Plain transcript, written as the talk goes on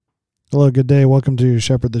Hello, good day. Welcome to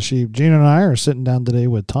Shepherd the Sheep. Gina and I are sitting down today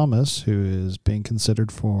with Thomas, who is being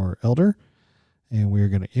considered for elder, and we're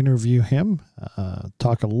going to interview him,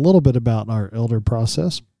 talk a little bit about our elder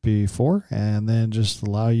process before, and then just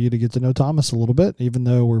allow you to get to know Thomas a little bit, even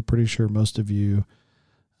though we're pretty sure most of you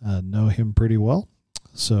know him pretty well.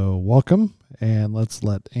 So welcome, and let's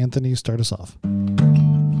let Anthony start us off.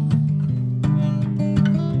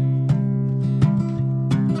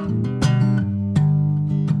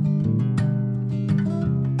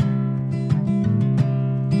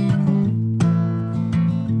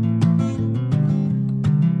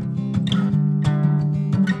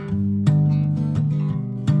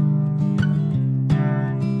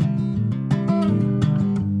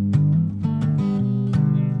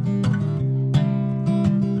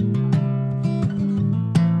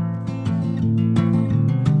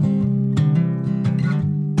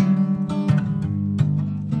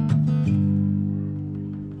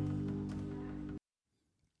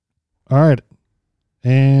 All right,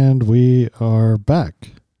 and we are back.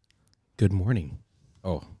 Good morning.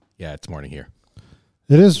 Oh, yeah, it's morning here.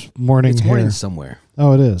 It is morning. It's morning here. somewhere.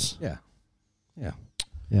 Oh, it is. Yeah.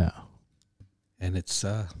 And it's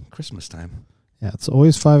Christmas time. Yeah, it's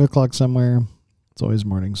always 5 o'clock somewhere. It's always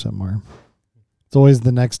morning somewhere. It's always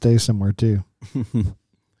the next day somewhere too.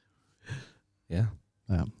 Yeah.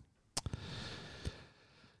 Yeah,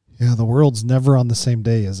 the world's never on the same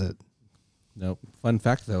day, is it? Nope. Fun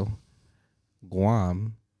fact, though,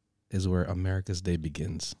 Guam is where America's Day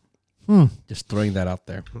begins. Just throwing that out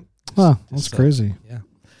there. Huh, that's crazy.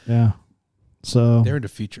 Yeah. So They're in the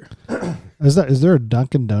future. is there a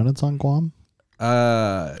Dunkin' Donuts on Guam?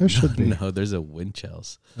 There should be. No, there's a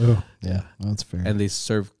Winchell's. Oh, yeah, that's fair. And they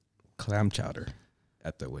serve clam chowder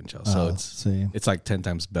at the Winchell's. So it's like 10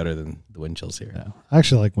 times better than the Winchell's here. Yeah. I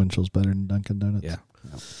actually like Winchell's better than Dunkin' Donuts. Yeah.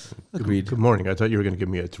 Agreed. Good morning. I thought you were going to give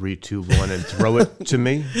me a 3, 2, 1 and throw it to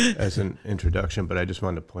me as an introduction, but I just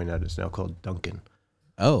wanted to point out it's now called Dunkin'.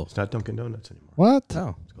 Oh. It's not Dunkin' Donuts anymore. What?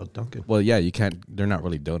 Oh. It's called Dunkin'. Well, yeah, you can't. They're not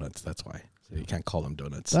really donuts. That's why. So you can't call them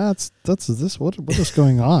donuts. That's this. What is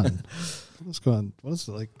going on? What is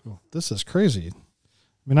it like? Oh, this is crazy. I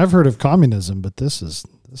mean, I've heard of communism, but this is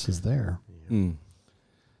there. Mm.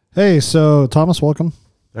 Hey, so Thomas, welcome.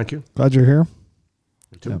 Thank you. Glad you're here.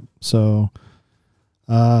 You too. Yep. So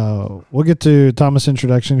we'll get to Thomas'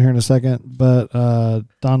 introduction here in a second, but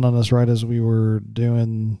dawned on us right as we were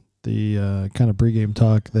doing the kind of pregame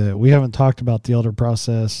talk that we haven't talked about the elder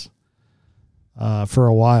process for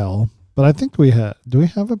a while. But I think do we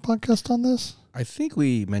have a podcast on this? I think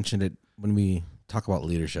we mentioned it when we talk about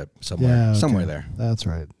leadership somewhere. Yeah, okay. Somewhere there. That's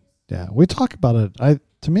right. Yeah, we talk about it.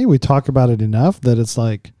 To me, we talk about it enough that it's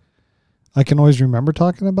like I can always remember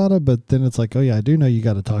talking about it, but then it's like, oh yeah, I do know you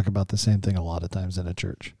got to talk about the same thing a lot of times in a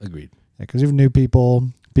church. Agreed. Yeah, because even new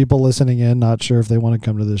people listening in, not sure if they want to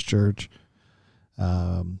come to this church.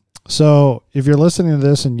 So if you're listening to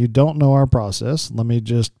this and you don't know our process, let me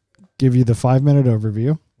just give you the 5-minute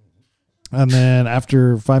overview. And then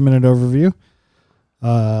after 5-minute overview,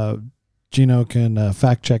 Gino can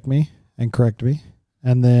fact check me and correct me.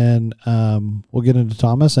 And then we'll get into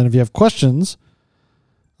Thomas. And if you have questions,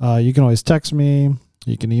 you can always text me.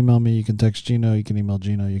 You can email me. You can text Gino. You can email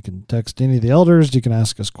Gino. You can text any of the elders. You can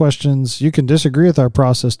ask us questions. You can disagree with our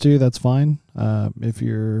process too. That's fine. If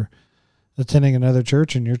you're attending another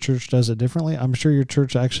church and your church does it differently, I'm sure your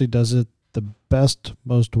church actually does it the best,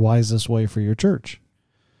 most wisest way for your church.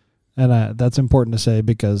 And that's important to say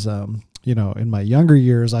because, in my younger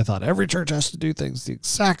years, I thought every church has to do things the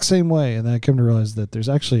exact same way. And then I come to realize that there's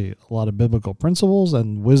actually a lot of biblical principles,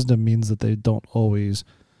 and wisdom means that they don't always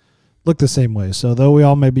look the same way. So though we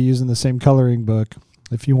all may be using the same coloring book,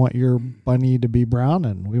 if you want your bunny to be brown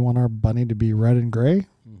and we want our bunny to be red and gray,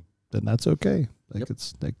 then that's okay.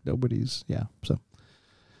 It's like nobody's, So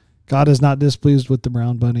God is not displeased with the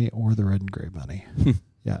brown bunny or the red and gray bunny.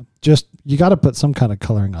 Yeah, just you got to put some kind of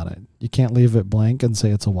coloring on it. You can't leave it blank and say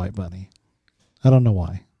it's a white bunny. I don't know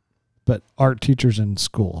why, but art teachers in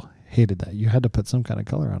school hated that. You had to put some kind of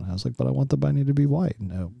color on it. I was like, but I want the bunny to be white.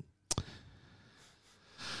 No.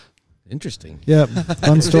 Interesting. Yeah,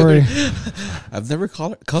 fun story. I've never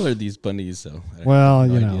colored these bunnies, so.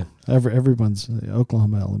 Well, everyone's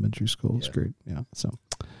Oklahoma elementary school is great. Yeah. So,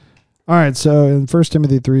 all right. So in 1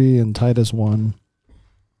 Timothy 3 and Titus 1.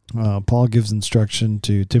 Paul gives instruction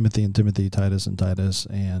to Timothy, Titus,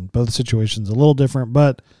 and both situations a little different,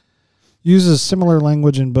 but uses similar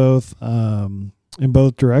language in both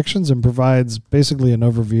directions and provides basically an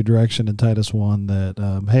overview direction in Titus 1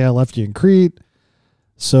 that, hey, I left you in Crete,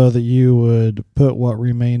 so that you would put what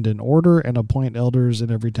remained in order and appoint elders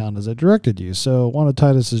in every town as I directed you. So one of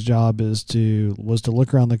Titus's job was to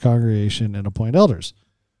look around the congregation and appoint elders.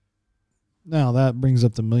 Now that brings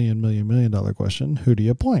up the million dollar question: who do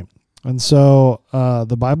you appoint? And so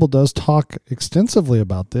the Bible does talk extensively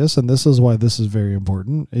about this, and this is why this is very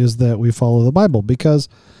important, is that we follow the Bible. Because,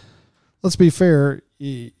 let's be fair,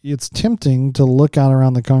 it's tempting to look out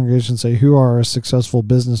around the congregation and say, who are successful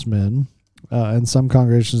businessmen? And some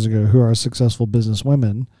congregations go, who are successful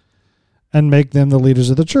businesswomen? And make them the leaders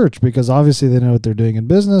of the church, because obviously they know what they're doing in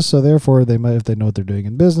business, so therefore, if they know what they're doing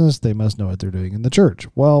in business, they must know what they're doing in the church.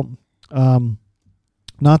 Well,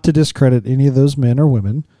 not to discredit any of those men or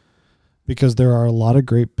women, because there are a lot of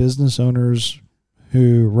great business owners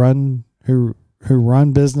who run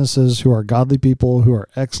businesses, who are godly people, who are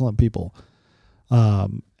excellent people.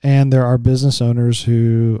 And there are business owners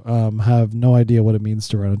who have no idea what it means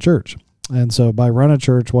to run a church. And so by run a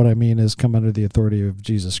church, what I mean is come under the authority of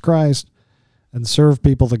Jesus Christ and serve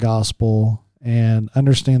people the gospel and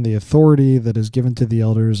understand the authority that is given to the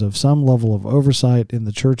elders of some level of oversight in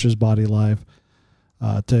the church's body life,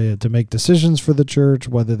 to make decisions for the church,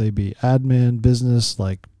 whether they be admin, business,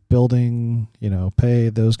 like building, pay,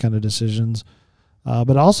 those kind of decisions,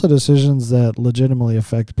 but also decisions that legitimately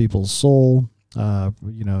affect people's soul,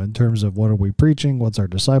 in terms of what are we preaching, what's our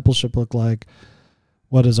discipleship look like,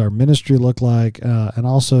 what does our ministry look like, and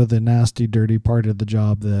also the nasty, dirty part of the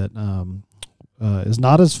job that is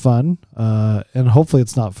not as fun, and hopefully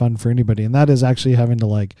it's not fun for anybody, and that is actually having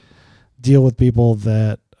to deal with people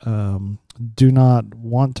that do not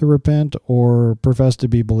want to repent or profess to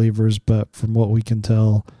be believers, but from what we can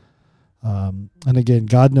tell, and again,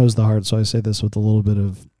 God knows the heart, so I say this with a little bit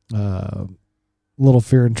of little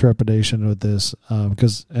fear and trepidation with this,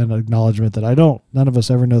 because an acknowledgement that none of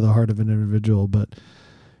us ever know the heart of an individual, but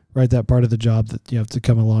that part of the job that you have to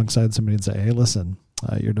come alongside somebody and say, hey, listen,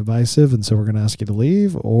 you're divisive, and so we're going to ask you to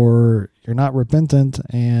leave, or you're not repentant,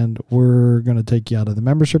 and we're going to take you out of the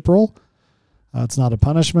membership roll. It's not a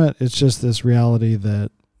punishment. It's just this reality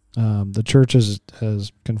that the church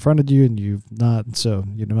has confronted you, and you've not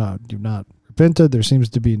repented. There seems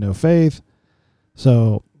to be no faith.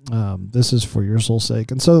 So this is for your soul's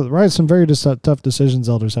sake. And so, some very tough decisions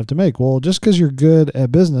elders have to make. Well, just because you're good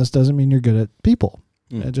at business doesn't mean you're good at people.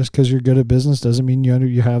 And just because you're good at business doesn't mean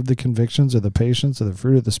you have the convictions or the patience or the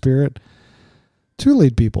fruit of the Spirit to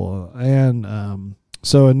lead people. And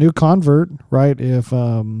so a new convert, if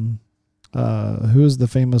who's the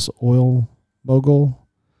famous oil mogul?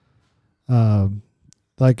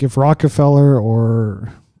 If Rockefeller,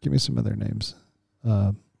 or give me some of their names.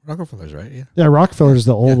 Rockefeller's right, yeah. Yeah, Rockefeller's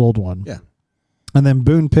the old one. Yeah. And then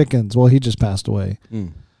Boone Pickens, well, he just passed away.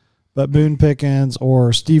 But Boone Pickens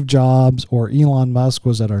or Steve Jobs or Elon Musk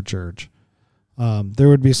was at our church. There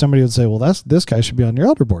would be somebody who would say, well, this guy should be on your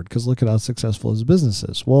elder board because look at how successful his business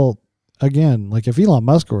is. Well, again, if Elon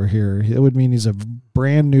Musk were here, it would mean he's a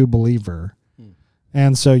brand new believer.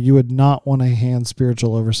 And so you would not want to hand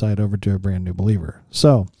spiritual oversight over to a brand new believer.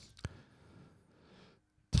 So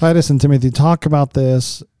Titus and Timothy talk about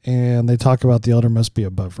this, and they talk about the elder must be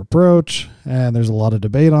above reproach, and there's a lot of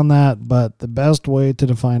debate on that, but the best way to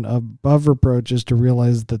define above reproach is to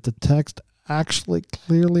realize that the text actually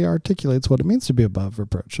clearly articulates what it means to be above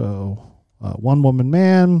reproach. So one woman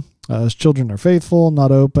man, his children are faithful,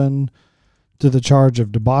 not open to the charge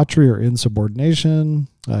of debauchery or insubordination.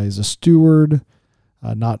 He's a steward,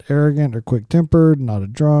 not arrogant or quick-tempered, not a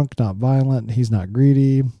drunk, not violent. He's not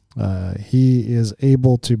greedy. He is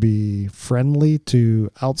able to be friendly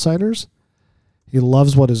to outsiders. He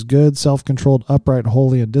loves what is good, self-controlled, upright,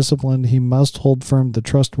 holy, and disciplined. He must hold firm the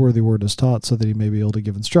trustworthy word is taught so that he may be able to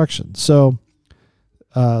give instruction. So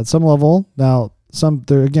at some level, now,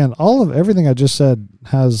 everything I just said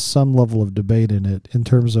has some level of debate in it in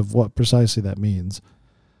terms of what precisely that means.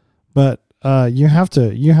 But you have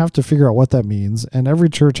to figure out what that means, and every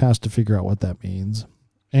church has to figure out what that means.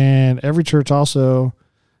 And every church also,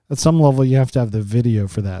 at some level, you have to have the video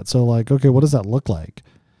for that. So okay, what does that look like?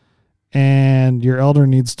 And your elder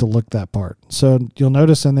needs to look that part. So you'll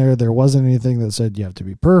notice in there wasn't anything that said you have to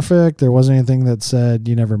be perfect. There wasn't anything that said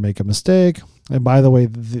you never make a mistake. And by the way,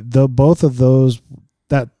 both of those,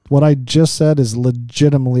 that what I just said is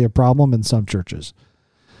legitimately a problem in some churches.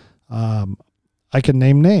 I can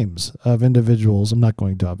name names of individuals. I'm not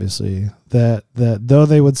going to, obviously, that though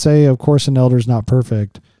they would say, of course, an elder is not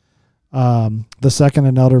perfect. The second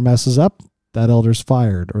an elder messes up, that elder's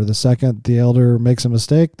fired, or the second the elder makes a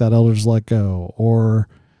mistake, that elder's let go, or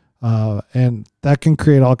and that can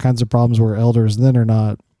create all kinds of problems where elders then are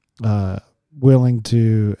not willing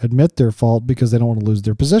to admit their fault because they don't want to lose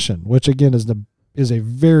their position, which again is the is a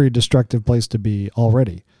very destructive place to be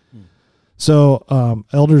already. So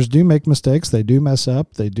elders do make mistakes. They do mess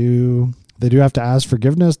up. They do have to ask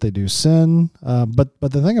forgiveness. They do sin. But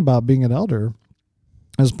the thing about being an elder,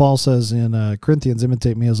 as Paul says in Corinthians,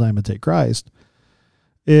 imitate me as I imitate Christ,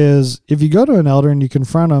 is if you go to an elder and you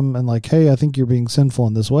confront them and like, hey, I think you're being sinful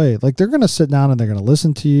in this way, like they're going to sit down and they're going to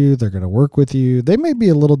listen to you. They're going to work with you. They may be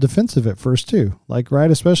a little defensive at first too. Like,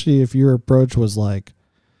 right. Especially if your approach was like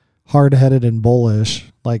hard-headed and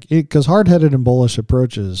bullish, because hard-headed and bullish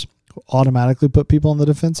approaches automatically put people on the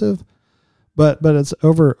defensive. But it's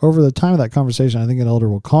over the time of that conversation, I think an elder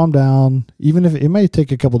will calm down, even if it may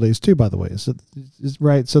take a couple of days too, by the way. So,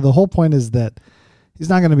 right. So the whole point is that he's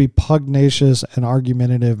not going to be pugnacious and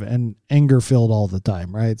argumentative and anger filled all the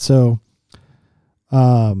time. Right. So,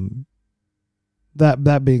 that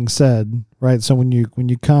being said, right. So when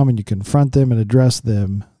you come and you confront them and address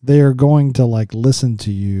them, they are going to like listen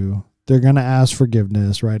to you. They're going to ask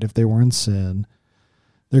forgiveness, right? If they were in sin.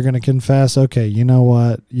 They're going to confess, okay, you know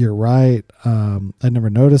what? You're right. I never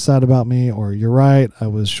noticed that about me, or you're right. I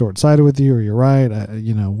was short-sighted with you, or you're right.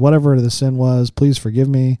 Whatever the sin was, please forgive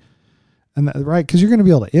me. And right. Cause you're going to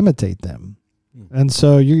be able to imitate them. And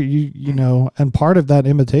so and part of that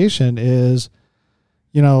imitation is,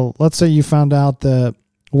 let's say you found out that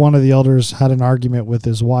one of the elders had an argument with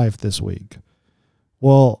his wife this week.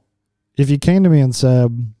 Well, if you came to me and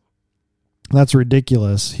said, that's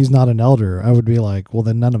ridiculous, he's not an elder, I would be like, well,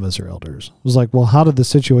 then none of us are elders. It was like, well, how did the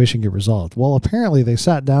situation get resolved? Well, apparently they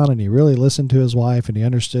sat down and he really listened to his wife and he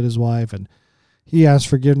understood his wife and he asked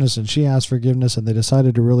forgiveness and she asked forgiveness and they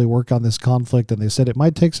decided to really work on this conflict and they said it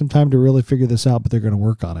might take some time to really figure this out, but they're going to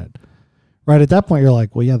work on it. Right at that point, you're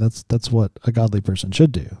like, well, yeah, that's what a godly person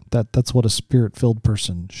should do. That's what a spirit-filled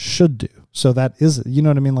person should do. So that is, you know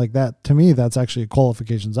what I mean? Like that, to me, that's actually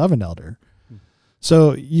qualifications of an elder.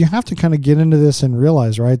 So you have to kind of get into this and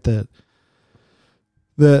realize, right, that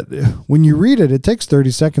when you read it, it takes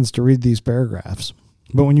 30 seconds to read these paragraphs.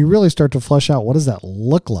 But when you really start to flesh out what does that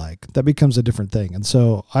look like, that becomes a different thing. And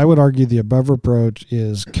so I would argue the above approach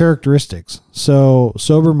is characteristics. So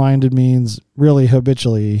sober-minded means really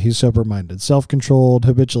habitually he's sober-minded. Self-controlled,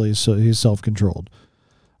 habitually so he's self-controlled.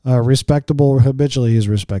 Respectable, habitually he's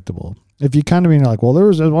respectable. If you kind of mean like, well, there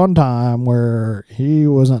was this one time where he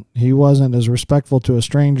wasn't as respectful to a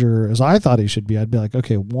stranger as I thought he should be, I'd be like,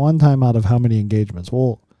 okay, one time out of how many engagements?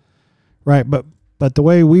 Well, right. But the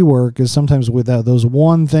way we work is sometimes with that, those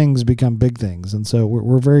one things become big things. And so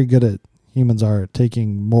we're very good at, humans are, at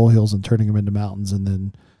taking molehills and turning them into mountains and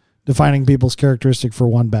then defining people's characteristic for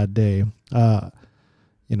one bad day.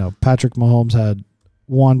 Patrick Mahomes had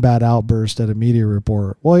one bad outburst at a media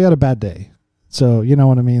report. Well, he had a bad day. So, you know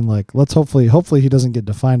what I mean? Like, let's hopefully he doesn't get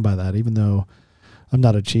defined by that, even though I'm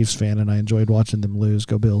not a Chiefs fan and I enjoyed watching them lose.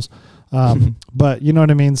 Go Bills. But you know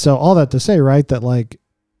what I mean? So all that to say, right, that like,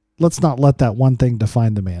 let's not let that one thing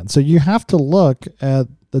define the man. So you have to look at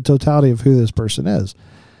the totality of who this person is.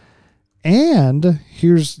 And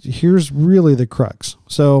here's really the crux.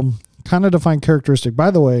 So kind of define characteristic.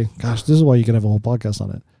 By the way, gosh, this is why you can have a whole podcast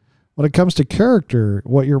on it. When it comes to character,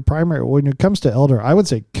 when it comes to elder, I would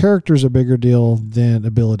say character is a bigger deal than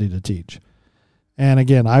ability to teach. And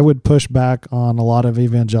again, I would push back on a lot of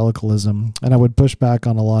evangelicalism and I would push back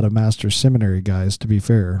on a lot of master's seminary guys, to be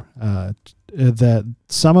fair, that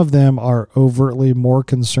some of them are overtly more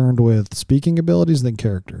concerned with speaking abilities than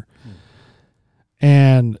character.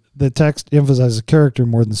 And the text emphasizes character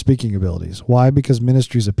more than speaking abilities. Why? Because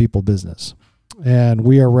ministry is a people business and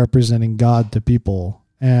we are representing God to people.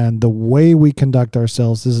 And the way we conduct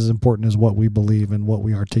ourselves, this is important, as what we believe and what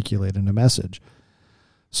we articulate in a message.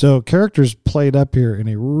 So character's played up here in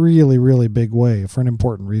a really, really big way for an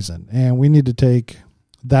important reason. And we need to take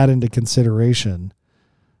that into consideration,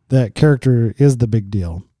 that character is the big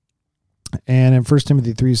deal. And in 1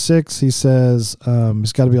 Timothy 3:6, he says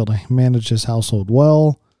he's got to be able to manage his household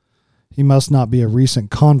well. He must not be a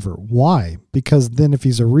recent convert. Why? Because then if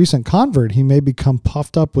he's a recent convert, he may become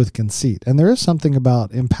puffed up with conceit. And there is something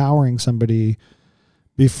about empowering somebody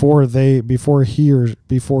before he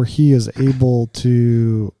is able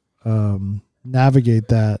to navigate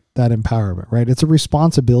that empowerment, right? It's a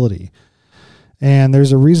responsibility. And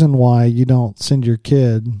there's a reason why you don't send your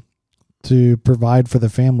kid to provide for the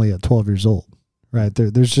family at 12 years old, right?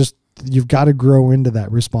 There's just, you've got to grow into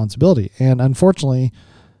that responsibility. And unfortunately,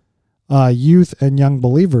 youth and young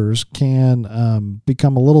believers can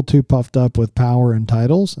become a little too puffed up with power and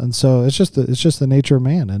titles, and so it's just the nature of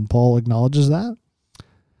man, and Paul acknowledges that.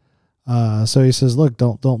 So he says, "Look,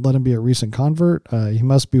 don't let him be a recent convert. He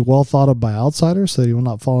must be well thought of by outsiders, so that he will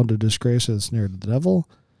not fall into disgrace or the snare of the devil."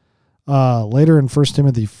 Later in 1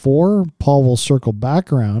 Timothy 4, Paul will circle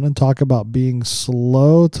back around and talk about being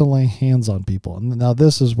slow to lay hands on people. And now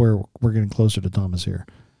this is where we're getting closer to Thomas here.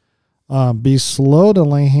 Be slow to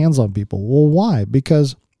lay hands on people. Well, why?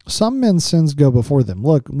 Because some men's sins go before them.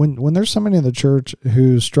 Look, when there's somebody in the church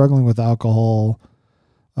who's struggling with alcohol,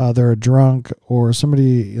 they're a drunk, or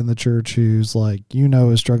somebody in the church who's like,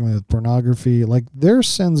 is struggling with pornography, like their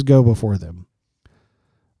sins go before them.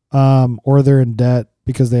 Or they're in debt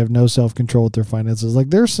because they have no self-control with their finances. Like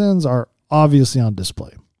their sins are obviously on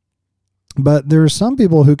display. But there are some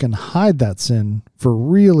people who can hide that sin for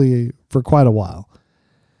quite a while.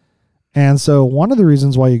 And so one of the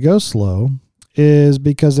reasons why you go slow is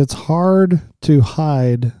because it's hard to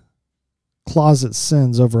hide closet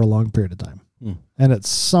sins over a long period of time. And at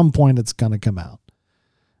some point it's going to come out.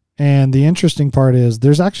 And the interesting part is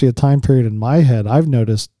there's actually a time period in my head I've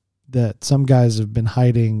noticed that some guys have been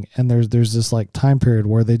hiding, and there's this like time period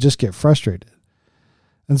where they just get frustrated.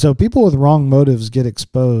 And so people with wrong motives get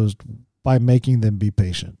exposed by making them be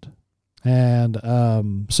patient. And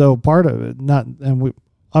so part of it,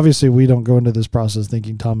 we don't go into this process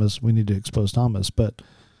thinking we need to expose Thomas, but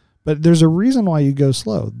there's a reason why you go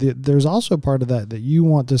slow. There's also part of that you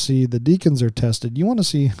want to see the deacons are tested. You want to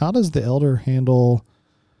see, how does the elder handle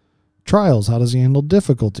trials? How does he handle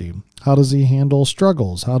difficulty? How does he handle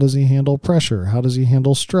struggles? How does he handle pressure? How does he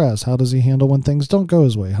handle stress? How does he handle when things don't go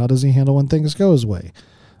his way? How does he handle when things go his way?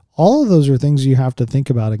 All of those are things you have to think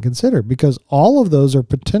about and consider, because all of those are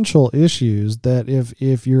potential issues that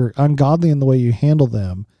if you're ungodly in the way you handle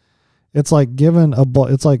them, it's like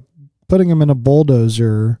putting him in a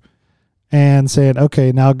bulldozer and saying,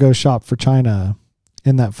 okay, now go shop for China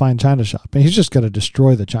in that fine China shop. And he's just going to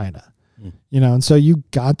destroy the China. And so you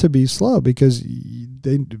got to be slow, because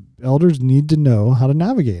elders need to know how to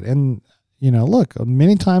navigate. And, look,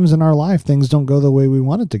 many times in our life, things don't go the way we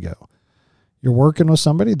want it to go. You're working with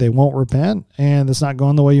somebody, they won't repent, and it's not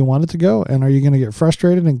going the way you want it to go. And are you going to get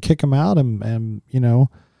frustrated and kick them out? And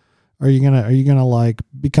are you going to like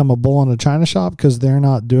become a bull in a china shop because they're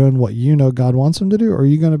not doing what God wants them to do? Or are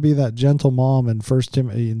you going to be that gentle mom in 1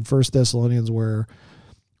 Thessalonians where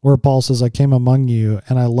Paul says, I came among you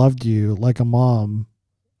and I loved you like a mom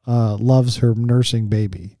loves her nursing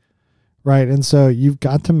baby, right? And so you've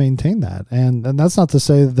got to maintain that. And that's not to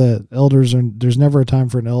say that there's never a time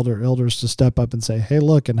for elders to step up and say, hey,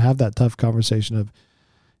 look, and have that tough conversation of,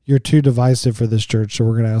 you're too divisive for this church, so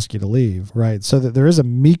we're going to ask you to leave, right? So that there is a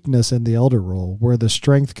meekness in the elder role where the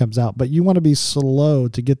strength comes out, but you want to be slow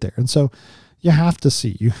to get there. And so you have to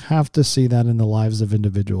see that in the lives of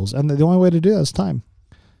individuals. And the only way to do that is time.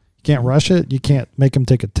 You can't rush it. You can't make them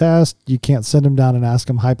take a test. You can't send them down and ask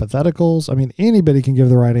them hypotheticals. I mean, anybody can give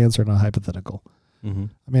the right answer in a hypothetical. Mm-hmm.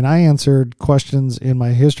 I mean, I answered questions in my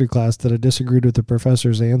history class that I disagreed with the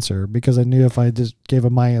professor's answer because I knew if I just gave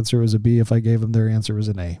them my answer, it was a B. If I gave them their answer, it was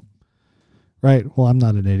an A. Right? Well, I'm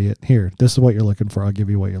not an idiot. Here, this is what you're looking for. I'll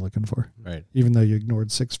give you what you're looking for. Right. Even though you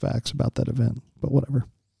ignored 6 facts about that event, but whatever.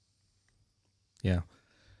 Yeah.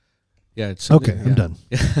 Yeah. It's okay. Yeah. I'm done.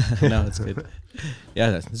 No, it's good.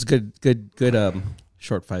 Yeah. It's good.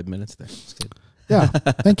 Short 5 minutes there. It's good. Yeah.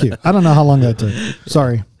 Thank you. I don't know how long that took.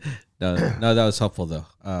 Sorry. No, that was helpful though.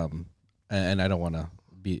 And I don't want to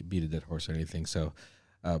beat a dead horse or anything. So,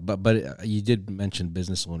 but you did mention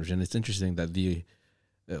business owners, and it's interesting that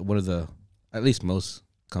one of the, at least most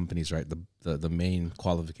companies, right? The main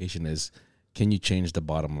qualification is, can you change the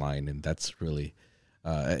bottom line? And that's really,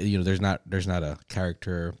 there's not a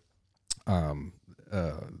character.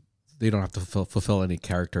 They don't have to fulfill any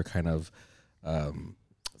character kind of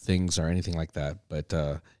things or anything like that. But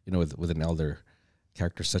with an elder,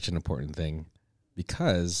 character is such an important thing,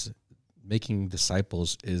 because making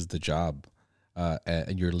disciples is the job,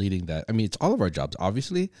 and you're leading that. I mean, it's all of our jobs,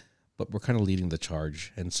 obviously, but we're kind of leading the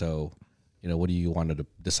charge. And so, what do you want a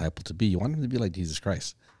disciple to be? You want them to be like Jesus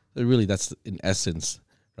Christ. So really, that's in essence,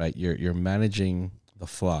 right? You're managing the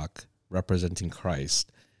flock, representing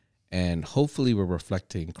Christ, and hopefully we're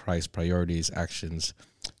reflecting Christ's priorities, actions,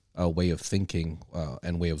 way of thinking,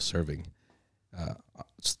 and way of serving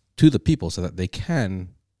to the people, so that they can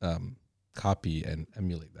copy and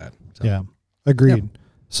emulate that. So, yeah, agreed. Yeah.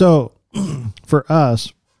 So for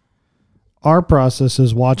us, our process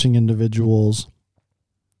is watching individuals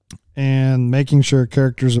and making sure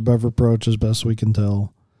character's above reproach as best we can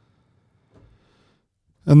tell.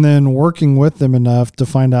 And then working with them enough to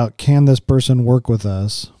find out, can this person work with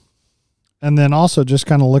us? And then also just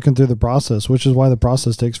kind of looking through the process, which is why the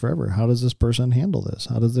process takes forever. How does this person handle this?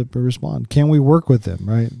 How does it respond? Can we work with them,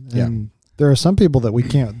 right? Yeah. And there are some people that we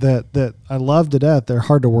can't, that I love to death. They're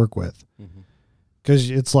hard to work with because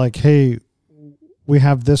it's like, hey, we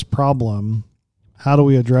have this problem. How do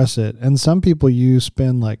we address it? And some people, you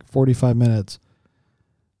spend like 45 minutes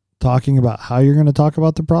talking about how you're going to talk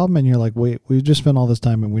about the problem. And you're like, wait, we just spent all this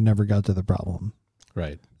time and we never got to the problem.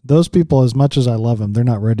 Right. Those people, as much as I love them, they're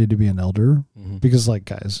not ready to be an elder because like,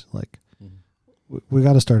 guys, like we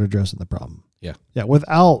got to start addressing the problem. Yeah. Yeah.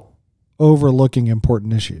 Without overlooking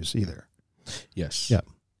important issues either. Yes. Yeah.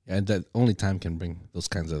 And that only time can bring those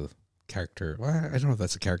kinds of character. Well, I don't know if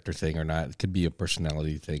that's a character thing or not. It could be a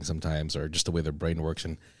personality thing sometimes, or just the way their brain works.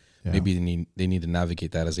 And maybe they need to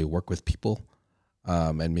navigate that as they work with people.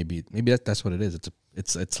 And maybe that's what it is.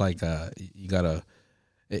 It's like you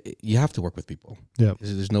have to work with people. Yeah.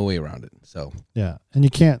 There's no way around it. So yeah, and you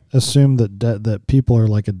can't assume that people are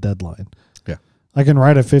like a deadline. Yeah. I can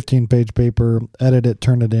write a 15-page paper, edit it,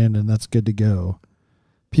 turn it in, and that's good to go.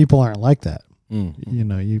 People aren't like that. You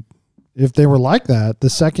know, if they were like that, the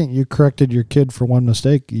second you corrected your kid for one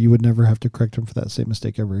mistake, you would never have to correct them for that same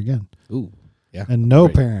mistake ever again. Ooh, yeah. And no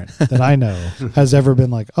parent that I know has ever been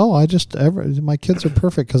like, oh, my kids are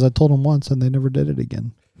perfect because I told them once and they never did it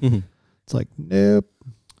again. Mm-hmm. It's like, nope.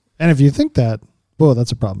 And if you think that, whoa,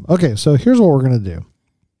 that's a problem. Okay, so here's what we're going to do.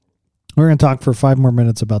 We're going to talk for 5 more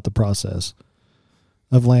minutes about the process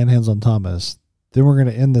of laying hands on Thomas. Then we're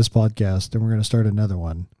going to end this podcast and we're going to start another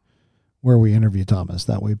one where we interview Thomas.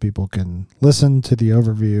 That way people can listen to the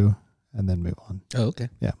overview and then move on. Oh, okay.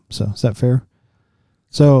 Yeah. So is that fair?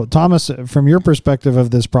 So Thomas, from your perspective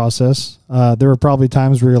of this process, there were probably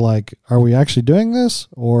times where you're like, are we actually doing this?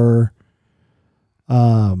 Or,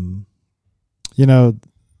 right.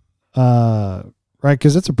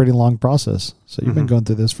 Cause it's a pretty long process. So you've been going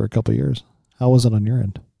through this for a couple of years. How was it on your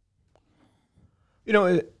end?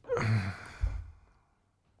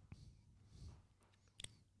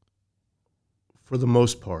 For the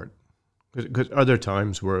most part, because are there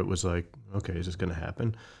times where it was like, okay, is this going to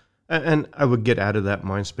happen? And I would get out of that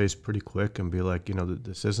mind space pretty quick and be like,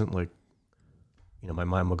 this isn't like, my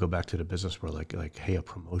mind will go back to the business where like, hey, a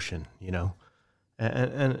promotion,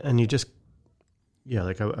 and you just, yeah,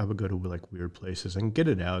 like I would go to like weird places and get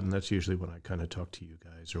it out. And that's usually when I kind of talk to you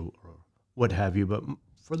guys or what have you. But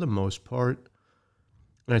for the most part,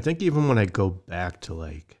 and I think even when I go back to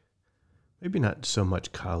like, maybe not so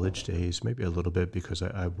much college days, maybe a little bit because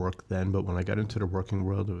I worked then. But when I got into the working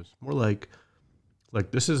world, it was more like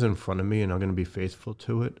this is in front of me and I'm going to be faithful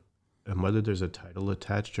to it. And whether there's a title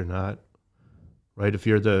attached or not, right? If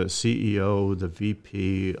you're the CEO, the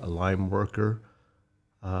VP, a line worker,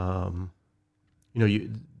 there's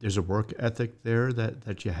a work ethic there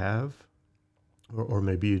that you have, or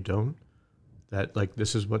maybe you don't, that like,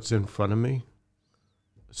 this is what's in front of me.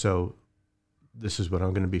 So this is what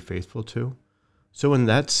I'm going to be faithful to. So in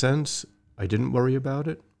that sense, I didn't worry about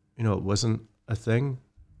it. It wasn't a thing,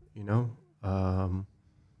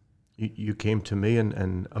 you came to me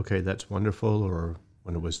and okay, that's wonderful. Or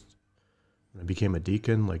when I became a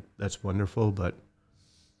deacon, like that's wonderful. But,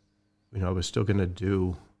 I was still going to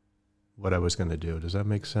do what I was going to do. Does that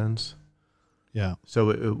make sense? Yeah.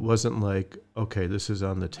 So it wasn't like, okay, this is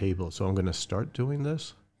on the table, so I'm going to start doing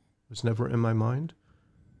this. It was never in my mind.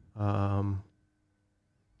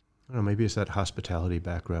 I don't know, maybe it's that hospitality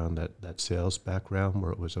background, that sales background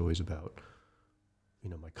where it was always about,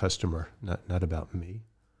 my customer, not about me.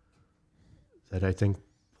 That I think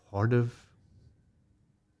part of,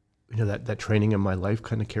 that training in my life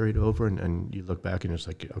kind of carried over and you look back and it's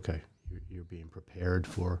like, okay, you're being prepared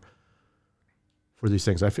for these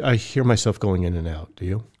things. I hear myself going in and out. Do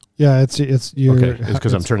you? Yeah, it's you. Okay, it's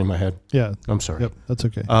because I'm turning my head. Yeah. I'm sorry. Yep, that's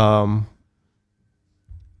okay.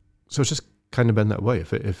 So it's just kind of been that way.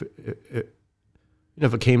 If it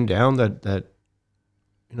came down that the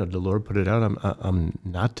Lord put it out, I'm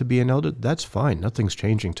not to be an elder. That's fine. Nothing's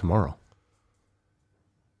changing tomorrow.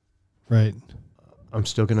 Right. I'm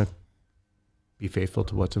still gonna be faithful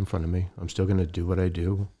to what's in front of me. I'm still gonna do what I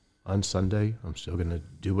do on Sunday. I'm still gonna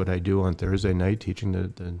do what I do on Thursday night, teaching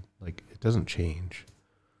the it doesn't change.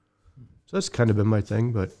 So that's kind of been my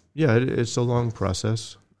thing. But yeah, it's a long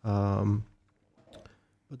process.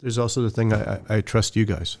 But there's also the thing, I trust you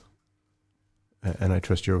guys. And I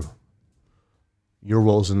trust your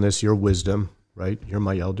roles in this, your wisdom, right? You're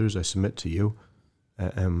my elders. I submit to you.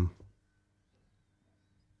 And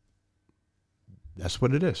that's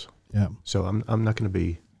what it is. Yeah. So I'm not going to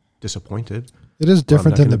be disappointed. It is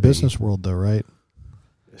different than the business world though, right?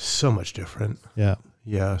 So much different. Yeah.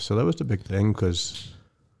 Yeah. So that was the big thing because,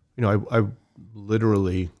 I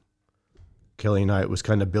literally... Kelly and I, it was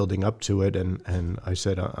kind of building up to it, and I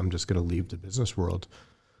said, I'm just going to leave the business world.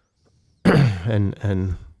 and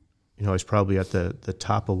I was probably at the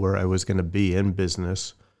top of where I was going to be in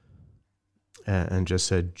business, and just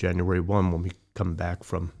said January 1, when we come back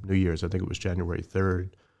from New Year's, I think it was January 3rd,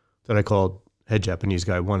 that I called head Japanese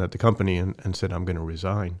guy one at the company and said, I'm going to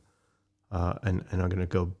resign. And I'm going to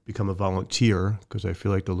go become a volunteer because I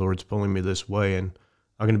feel like the Lord's pulling me this way, and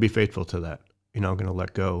I'm going to be faithful to that. I'm going to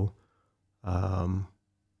let go. And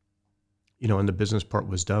the business part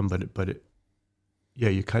was done, but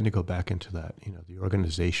you kind of go back into that, the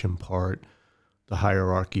organization part, the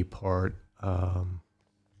hierarchy part.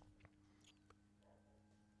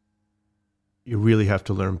 You really have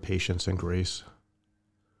to learn patience and grace,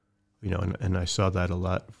 and I saw that a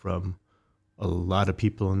lot from a lot of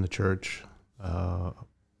people in the church,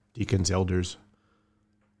 deacons, elders.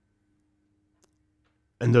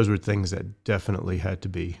 And those were things that definitely had to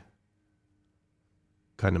be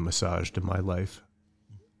kind of massaged in my life.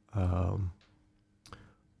 Learn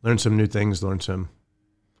some new things,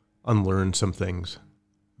 unlearn some things.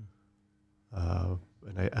 And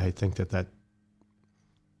I think that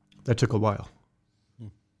took a while,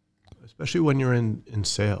 especially when you're in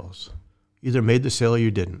sales. Either made the sale or you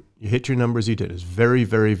didn't. You hit your numbers, you did. It's very,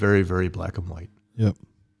 very, very, very black and white. Yep.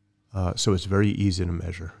 So it's very easy to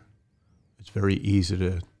measure. It's very easy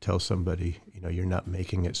to tell somebody, you're not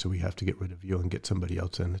making it, so we have to get rid of you and get somebody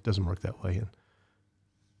else in. It doesn't work that way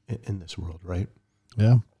in this world, right?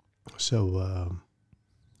 Yeah. So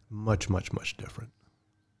much, much, much different.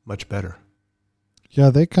 Much better. Yeah,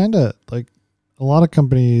 they kind of, like, a lot of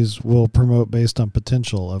companies will promote based on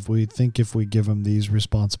potential. If we give him these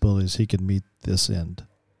responsibilities, he can meet this end.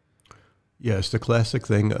 Yeah, it's the classic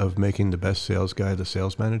thing of making the best sales guy the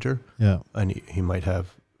sales manager. Yeah. And he might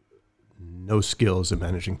have no skills in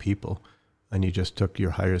managing people, and you just took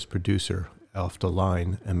your highest producer off the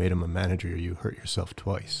line and made him a manager. You hurt yourself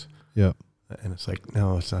twice. Yep. And it's like,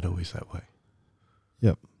 no, it's not always that way.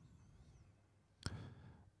 Yep.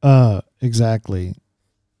 Exactly.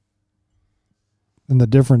 And the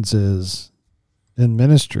difference is, in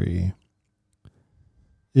ministry,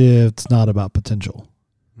 it's not about potential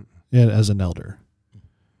as an elder.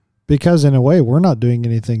 Because in a way, we're not doing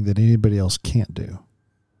anything that anybody else can't do.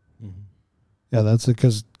 Mm-hmm. Yeah, that's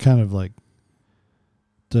because kind of like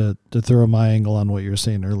to throw my angle on what you were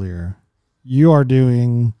saying earlier. You are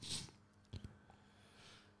doing,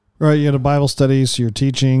 right, you had a Bible study, so you're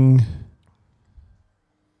teaching.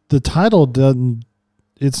 The title doesn't,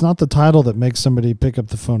 it's not the title that makes somebody pick up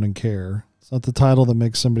the phone and care. It's not the title that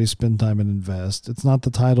makes somebody spend time and invest. It's not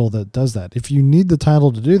the title that does that. If you need the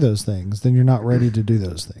title to do those things, then you're not ready to do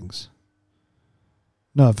those things.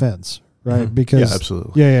 No offense, right? Mm-hmm. Because yeah,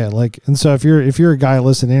 absolutely. Yeah. Like, and so if you're a guy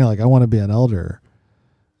listening, you're like, I want to be an elder.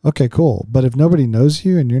 Okay, cool. But if nobody knows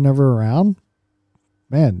you and you're never around,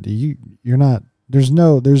 man, you're not. There's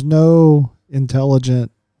no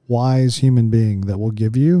intelligent, wise human being that will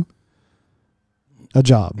give you a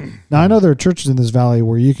job. Now, I know there are churches in this valley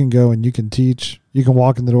where you can go and you can teach, you can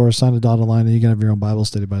walk in the door, sign a dotted line, and you can have your own Bible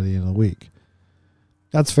study by the end of the week.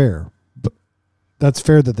 That's fair. But that's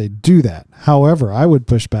fair that they do that. However, I would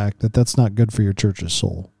push back that that's not good for your church's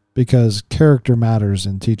soul, because character matters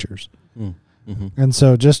in teachers. Mm-hmm. And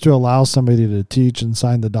so just to allow somebody to teach and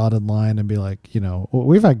sign the dotted line and be like,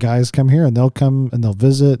 we've had guys come here and they'll come and they'll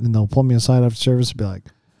visit and they'll pull me aside after service and be like,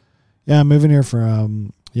 yeah, I'm moving here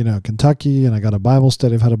from Kentucky, and I got a Bible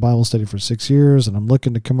study. I've had a Bible study for 6 years, and I'm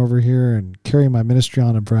looking to come over here and carry my ministry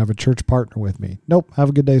on and have a church partner with me. Nope. Have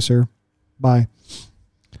a good day, sir. Bye.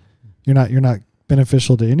 You're not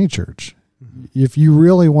beneficial to any church. Mm-hmm. If you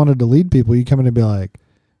really wanted to lead people, you come in and be like,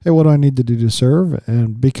 hey, what do I need to do to serve?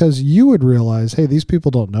 And because you would realize, hey, these people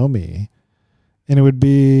don't know me, and it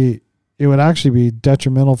would actually be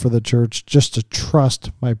detrimental for the church just to trust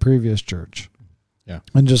my previous church. Yeah.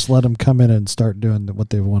 And just let them come in and start doing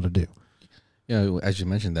what they want to do. Yeah, as you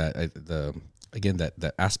mentioned that,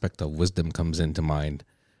 that aspect of wisdom comes into mind.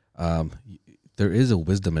 There is a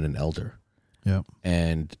wisdom in an elder. Yeah.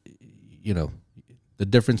 And, the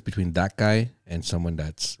difference between that guy and someone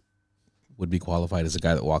would be qualified as a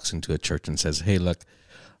guy that walks into a church and says, hey, look,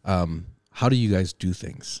 how do you guys do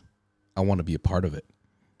things? I want to be a part of it.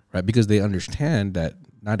 Right? Because they understand that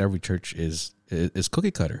not every church is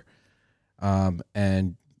cookie cutter.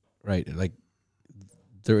 And right, like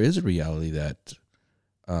there is a reality that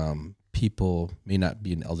people may not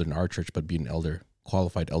be an elder in our church, but be an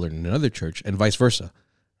qualified elder in another church, and vice versa,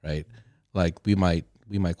 right? Like we might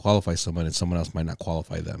qualify someone and someone else might not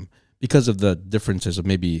qualify them because of the differences of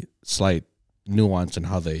maybe slight nuance in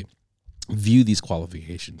how they view these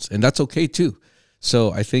qualifications, and that's okay too.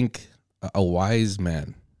 So I think a wise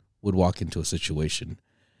man would walk into a situation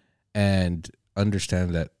and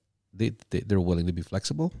understand that they're willing to be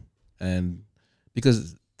flexible, and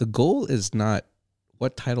because the goal is not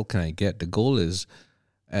what title can I get. The goal is,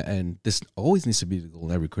 and this always needs to be the goal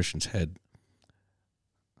in every Christian's head.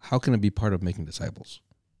 How can I be part of making disciples?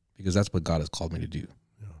 Because that's what God has called me to do,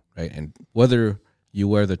 right? And whether you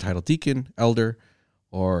wear the title deacon, elder,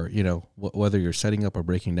 or, you know, whether you're setting up or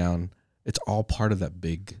breaking down, it's all part of that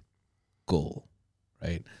big goal,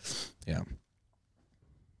 right? Yeah.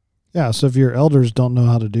 Yeah. So if your elders don't know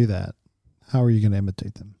how to do that, how are you going to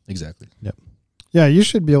imitate them? Exactly. Yep. Yeah. You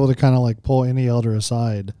should be able to kind of like pull any elder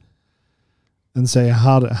aside and say,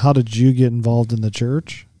 how did you get involved in the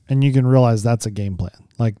church? And you can realize that's a game plan.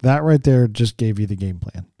 Like that right there just gave you the game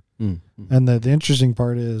plan. Mm-hmm. And the interesting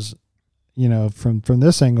part is, you know, from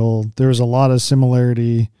this angle, there's a lot of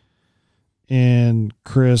similarity in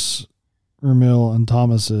Chris, Ramil, and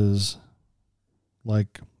Thomas's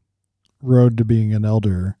like road to being an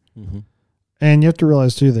elder. Mm-hmm. And you have to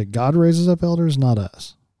realize too that God raises up elders, not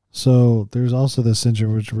us. So there's also this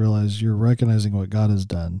syndrome which you realize you're recognizing what God has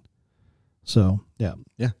done. So yeah.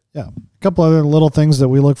 A couple other little things that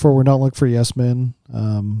we look for. We don't look for yes men.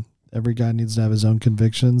 Every guy needs to have his own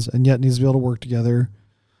convictions and yet needs to be able to work together.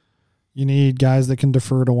 You need guys that can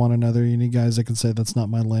defer to one another. You need guys that can say, that's not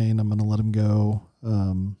my lane, I'm going to let him go.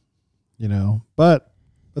 You know, but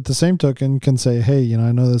at the same token can say, hey, you know,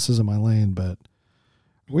 I know this isn't my lane, but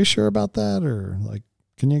are we sure about that? Or like,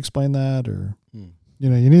 can you explain that? Or, you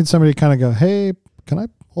know, you need somebody to kind of go, hey, can I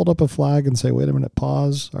hold up a flag and say, wait a minute,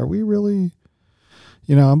 pause. Are we really,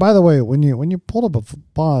 you know, and by the way, when you pulled up a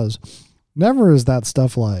pause, never is that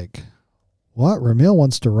stuff like, what, Ramil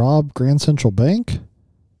wants to rob Grand Central Bank?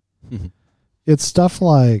 Mm-hmm. It's stuff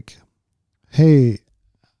like, hey,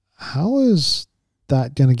 how is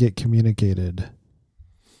that going to get communicated?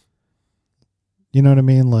 You know what I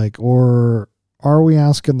mean? Like, or are we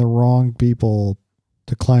asking the wrong people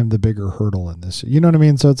to climb the bigger hurdle in this? You know what I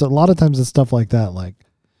mean? So it's a lot of times it's stuff like that. Like,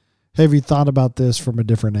 hey, have you thought about this from a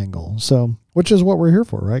different angle? So, which is what we're here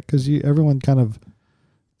for, right? Because everyone kind of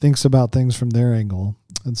thinks about things from their angle.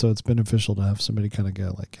 And so it's beneficial to have somebody kind of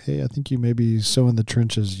go like, hey, I think you may be so in the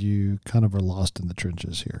trenches, you kind of are lost in the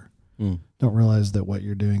trenches here. Don't realize that what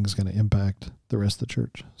you're doing is going to impact the rest of the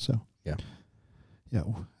church. So, yeah.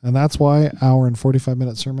 And that's why hour and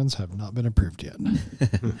 45-minute sermons have not been approved yet.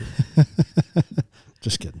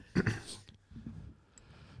 Just kidding.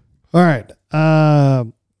 All right.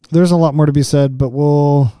 There's a lot more to be said, but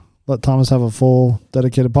we'll let Thomas have a full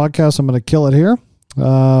dedicated podcast. I'm going to kill it here.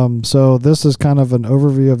 So this is kind of an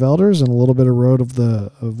overview of elders and a little bit of road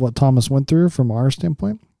of what Thomas went through from our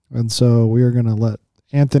standpoint. And so we are going to let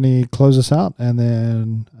Anthony close us out, and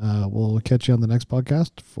then we'll catch you on the next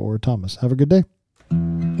podcast for Thomas. Have a good day.